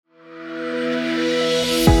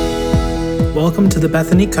Welcome to the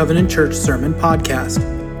Bethany Covenant Church Sermon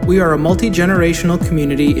Podcast. We are a multi-generational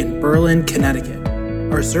community in Berlin, Connecticut.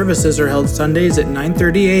 Our services are held Sundays at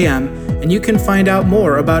 9:30 a.m., and you can find out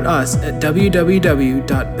more about us at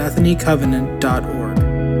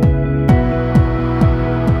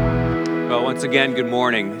www.bethanycovenant.org. Well, once again, good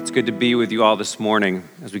morning. It's good to be with you all this morning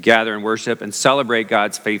as we gather and worship and celebrate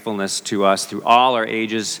God's faithfulness to us through all our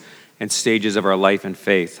ages and stages of our life and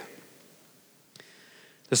faith.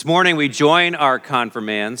 This morning, we join our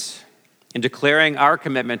confirmands in declaring our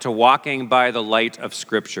commitment to walking by the light of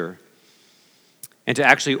Scripture and to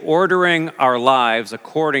actually ordering our lives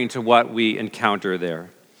according to what we encounter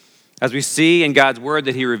there. As we see in God's Word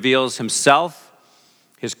that He reveals Himself,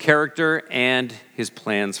 His character, and His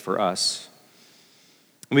plans for us.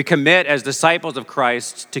 And we commit as disciples of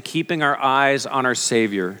Christ to keeping our eyes on our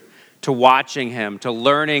Savior, to watching Him, to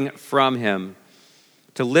learning from Him,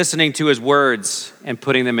 to listening to His words and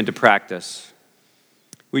putting them into practice.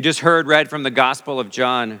 We just heard read from the Gospel of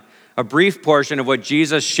John, a brief portion of what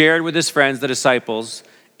Jesus shared with His friends, the disciples,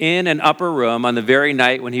 in an upper room on the very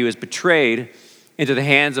night when He was betrayed into the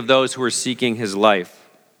hands of those who were seeking His life.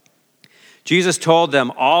 Jesus told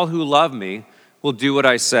them, "All who love me will do what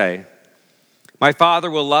I say. My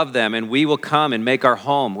Father will love them, and we will come and make our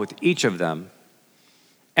home with each of them.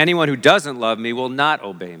 Anyone who doesn't love me will not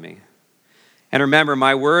obey me. And remember,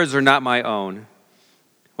 my words are not my own.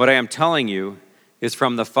 What I am telling you is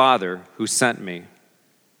from the Father who sent me."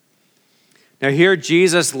 Now here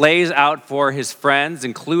Jesus lays out for His friends,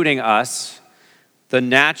 including us, the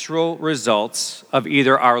natural results of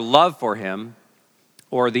either our love for Him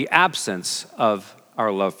or the absence of our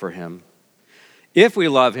love for Him. If we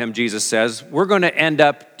love Him, Jesus says, we're going to end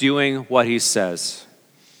up doing what He says.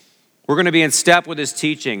 We're going to be in step with His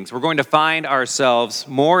teachings. We're going to find ourselves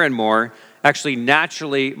more and more, actually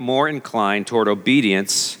naturally more inclined toward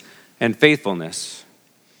obedience and faithfulness.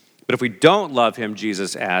 But if we don't love Him,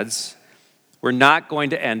 Jesus adds, we're not going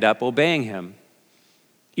to end up obeying Him,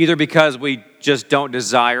 either because we just don't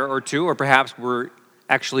desire or perhaps we're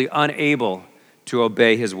actually unable to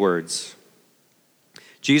obey His words.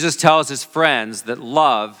 Jesus tells His friends that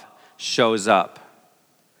love shows up.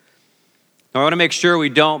 Now, I want to make sure we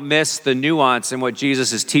don't miss the nuance in what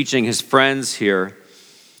Jesus is teaching His friends here,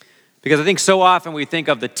 because I think so often we think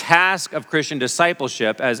of the task of Christian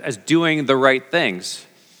discipleship as doing the right things,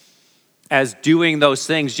 as doing those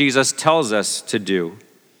things Jesus tells us to do,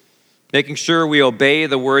 making sure we obey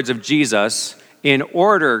the words of Jesus in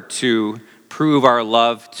order to prove our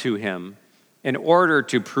love to Him, in order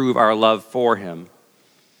to prove our love for Him.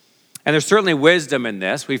 And there's certainly wisdom in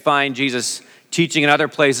this. We find Jesus teaching in other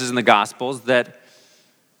places in the Gospels that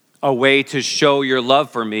a way to show your love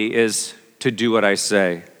for me is to do what I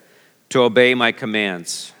say, to obey my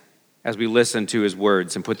commands as we listen to His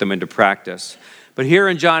words and put them into practice. But here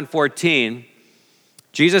in John 14,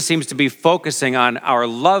 Jesus seems to be focusing on our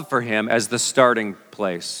love for Him as the starting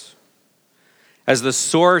place, as the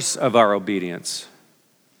source of our obedience.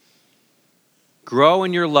 Grow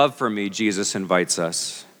in your love for me, Jesus invites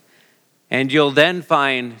us, and you'll then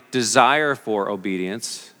find desire for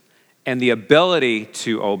obedience and the ability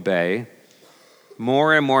to obey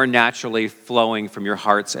more and more naturally flowing from your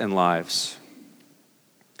hearts and lives.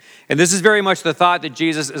 And this is very much the thought that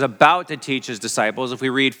Jesus is about to teach His disciples if we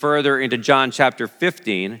read further into John chapter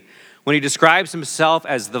 15, when He describes Himself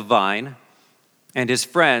as the vine and His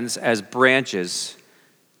friends as branches,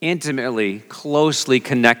 intimately, closely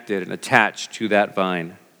connected and attached to that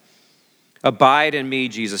vine. Abide in me,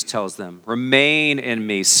 Jesus tells them. Remain in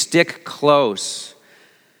me. Stick close,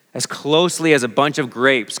 as closely as a bunch of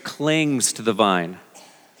grapes clings to the vine.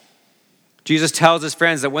 Jesus tells His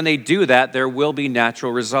friends that when they do that, there will be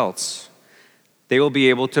natural results. They will be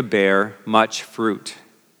able to bear much fruit,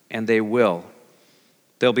 and they will.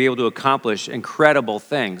 They'll be able to accomplish incredible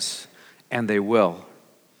things, and they will.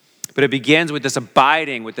 But it begins with this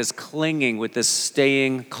abiding, with this clinging, with this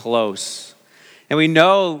staying close. And we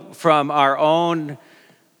know from our own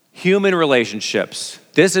human relationships,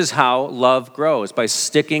 this is how love grows, by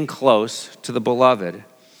sticking close to the beloved.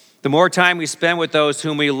 The more time we spend with those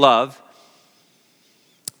whom we love,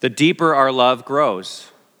 the deeper our love grows.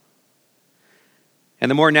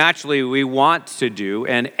 And the more naturally we want to do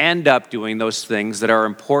and end up doing those things that are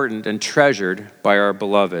important and treasured by our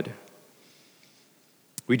beloved.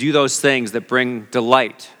 We do those things that bring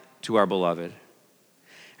delight to our beloved.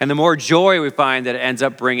 And the more joy we find that it ends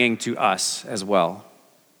up bringing to us as well.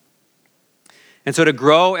 And so to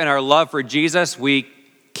grow in our love for Jesus, we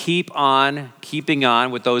keep on keeping on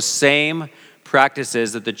with those same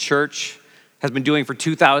practices that the church has been doing for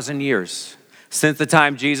 2,000 years, since the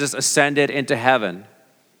time Jesus ascended into heaven.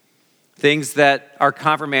 things that our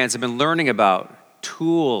confirmands have been learning about,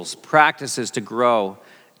 tools, practices to grow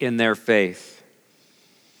in their faith.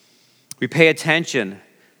 We pay attention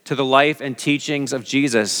to the life and teachings of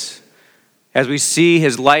Jesus as we see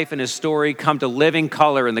his life and his story come to living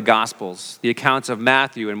color in the Gospels, the accounts of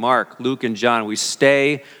Matthew and Mark, Luke and John. We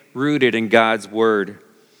stay rooted in God's word.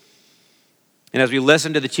 And as we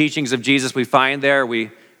listen to the teachings of Jesus, we find there,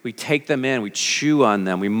 we take them in, we chew on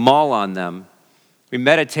them, we mull on them, we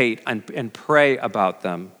meditate and pray about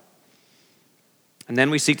them. And then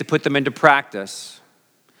we seek to put them into practice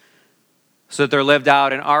so that they're lived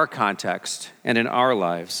out in our context and in our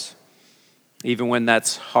lives, even when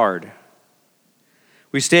that's hard.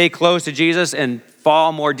 We stay close to Jesus and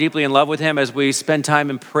fall more deeply in love with him as we spend time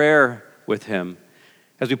in prayer with him.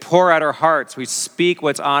 As we pour out our hearts, we speak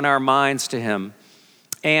what's on our minds to him,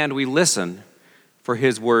 and we listen for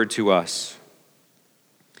his word to us.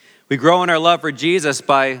 We grow in our love for Jesus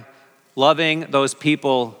by loving those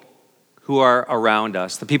people who are around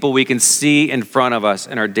us, the people we can see in front of us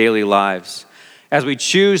in our daily lives, as we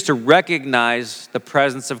choose to recognize the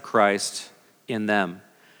presence of Christ in them,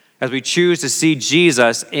 as we choose to see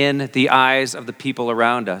Jesus in the eyes of the people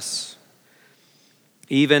around us.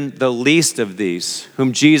 Even the least of these,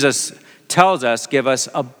 whom Jesus tells us, give us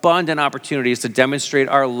abundant opportunities to demonstrate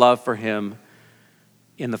our love for him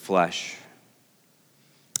in the flesh.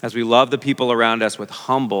 As we love the people around us with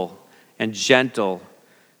humble and gentle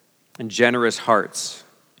and generous hearts,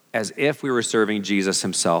 as if we were serving Jesus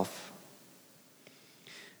himself.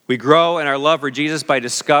 We grow in our love for Jesus by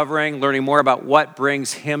discovering, learning more about what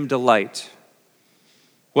brings him delight,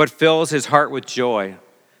 what fills his heart with joy,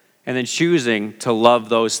 and then choosing to love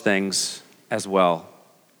those things as well.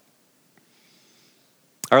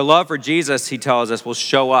 Our love for Jesus, he tells us, will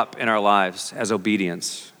show up in our lives as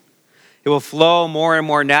obedience. It will flow more and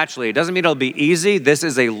more naturally. It doesn't mean it'll be easy. This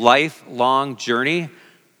is a lifelong journey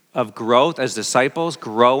of growth as disciples,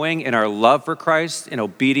 growing in our love for Christ, in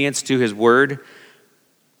obedience to his word.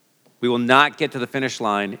 We will not get to the finish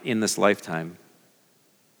line in this lifetime.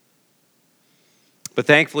 But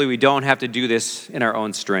thankfully, we don't have to do this in our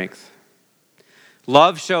own strength.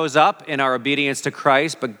 Love shows up in our obedience to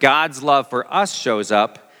Christ, but God's love for us shows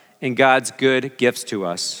up in God's good gifts to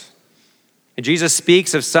us. And Jesus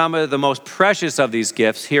speaks of some of the most precious of these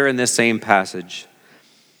gifts here in this same passage.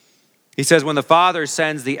 He says, when the Father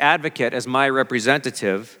sends the advocate as my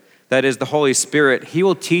representative, that is the Holy Spirit, he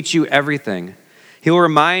will teach you everything. He will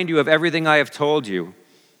remind you of everything I have told you.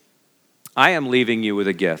 I am leaving you with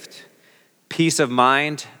a gift, peace of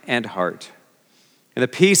mind and heart. And the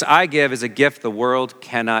peace I give is a gift the world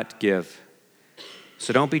cannot give.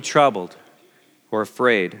 So don't be troubled or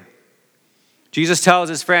afraid. Jesus tells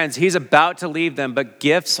his friends he's about to leave them, but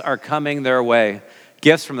gifts are coming their way.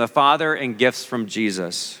 Gifts from the Father and gifts from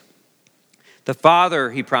Jesus. The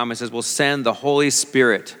Father, he promises, will send the Holy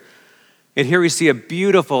Spirit. And here we see a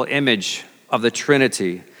beautiful image of the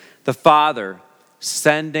Trinity. The Father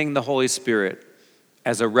sending the Holy Spirit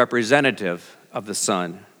as a representative of the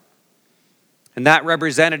Son. And that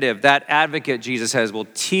representative, that advocate, Jesus says, will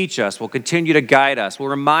teach us, will continue to guide us, will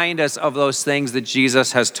remind us of those things that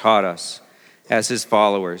Jesus has taught us as his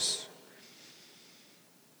followers.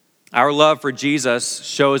 Our love for Jesus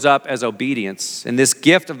shows up as obedience, and this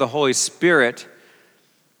gift of the Holy Spirit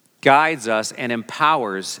guides us and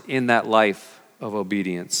empowers in that life of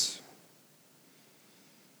obedience.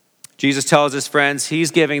 Jesus tells his friends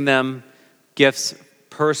he's giving them gifts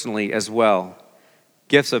personally as well.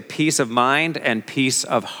 Gifts of peace of mind and peace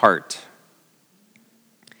of heart.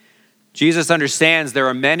 Jesus understands there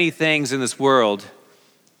are many things in this world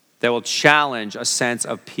that will challenge a sense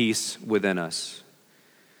of peace within us.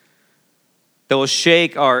 That will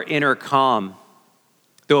shake our inner calm.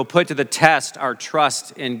 That will put to the test our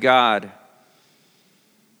trust in God.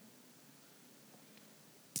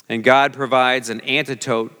 And God provides an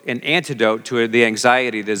antidote to the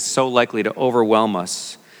anxiety that is so likely to overwhelm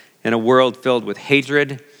us in a world filled with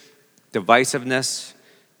hatred, divisiveness,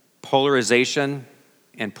 polarization,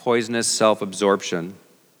 and poisonous self-absorption.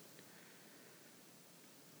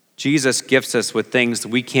 Jesus gifts us with things that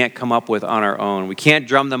we can't come up with on our own. We can't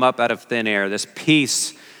drum them up out of thin air. This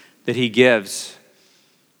peace that he gives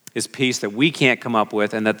is peace that we can't come up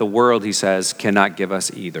with and that the world, he says, cannot give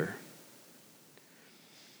us either.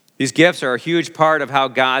 These gifts are a huge part of how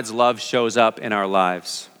God's love shows up in our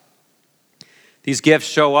lives. These gifts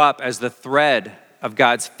show up as the thread of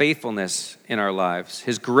God's faithfulness in our lives,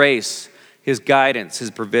 his grace, his guidance,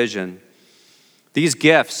 his provision. These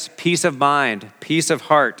gifts, peace of mind, peace of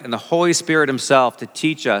heart, and the Holy Spirit himself to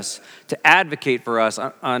teach us, to advocate for us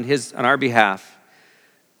on our behalf,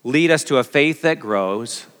 lead us to a faith that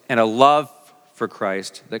grows and a love for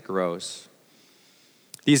Christ that grows.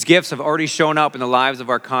 These gifts have already shown up in the lives of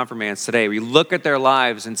our confirmants today. We look at their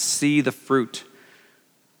lives and see the fruit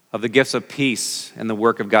of the gifts of peace and the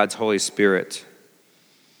work of God's Holy Spirit.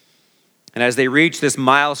 And as they reach this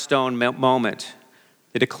milestone moment,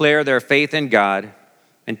 they declare their faith in God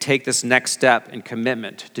and take this next step in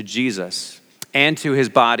commitment to Jesus and to his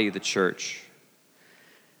body, the church.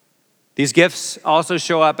 These gifts also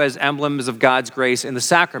show up as emblems of God's grace in the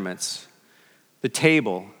sacraments, the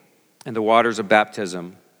table, and the waters of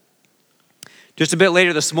baptism. Just a bit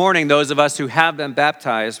later this morning, those of us who have been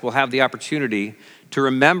baptized will have the opportunity to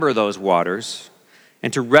remember those waters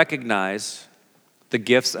and to recognize the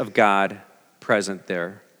gifts of God present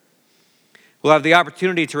there. We'll have the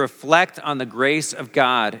opportunity to reflect on the grace of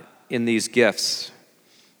God in these gifts,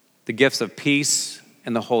 the gifts of peace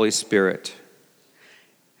and the Holy Spirit.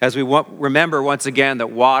 As we remember once again that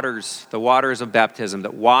the waters of baptism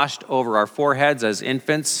that washed over our foreheads as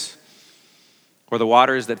infants, or the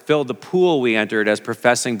waters that filled the pool we entered as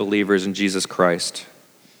professing believers in Jesus Christ.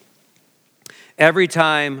 Every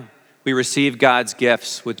time we receive God's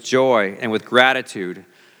gifts with joy and with gratitude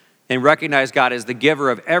and recognize God as the giver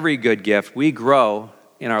of every good gift, we grow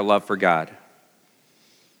in our love for God.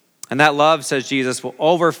 And that love, says Jesus, will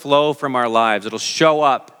overflow from our lives. It'll show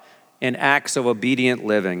up in acts of obedient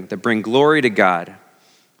living that bring glory to God,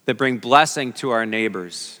 that bring blessing to our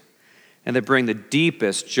neighbors, and that bring the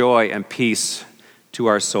deepest joy and peace to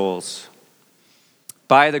our souls.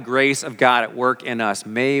 By the grace of God at work in us,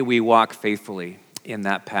 may we walk faithfully in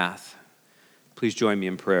that path. Please join me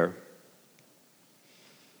in prayer.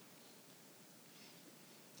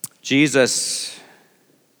 Jesus,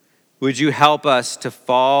 would you help us to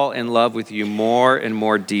fall in love with you more and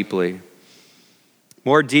more deeply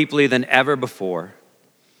than ever before?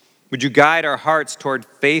 Would you guide our hearts toward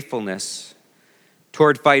faithfulness,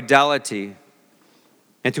 toward fidelity,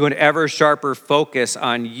 and to an ever sharper focus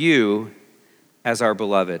on you as our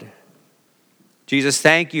beloved? Jesus,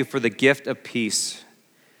 thank you for the gift of peace.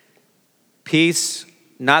 Peace,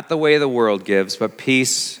 not the way the world gives, but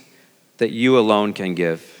peace that you alone can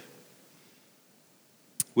give.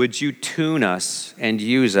 Would you tune us and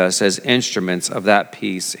use us as instruments of that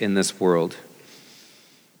peace in this world?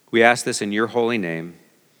 We ask this in your holy name.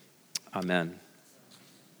 Amen.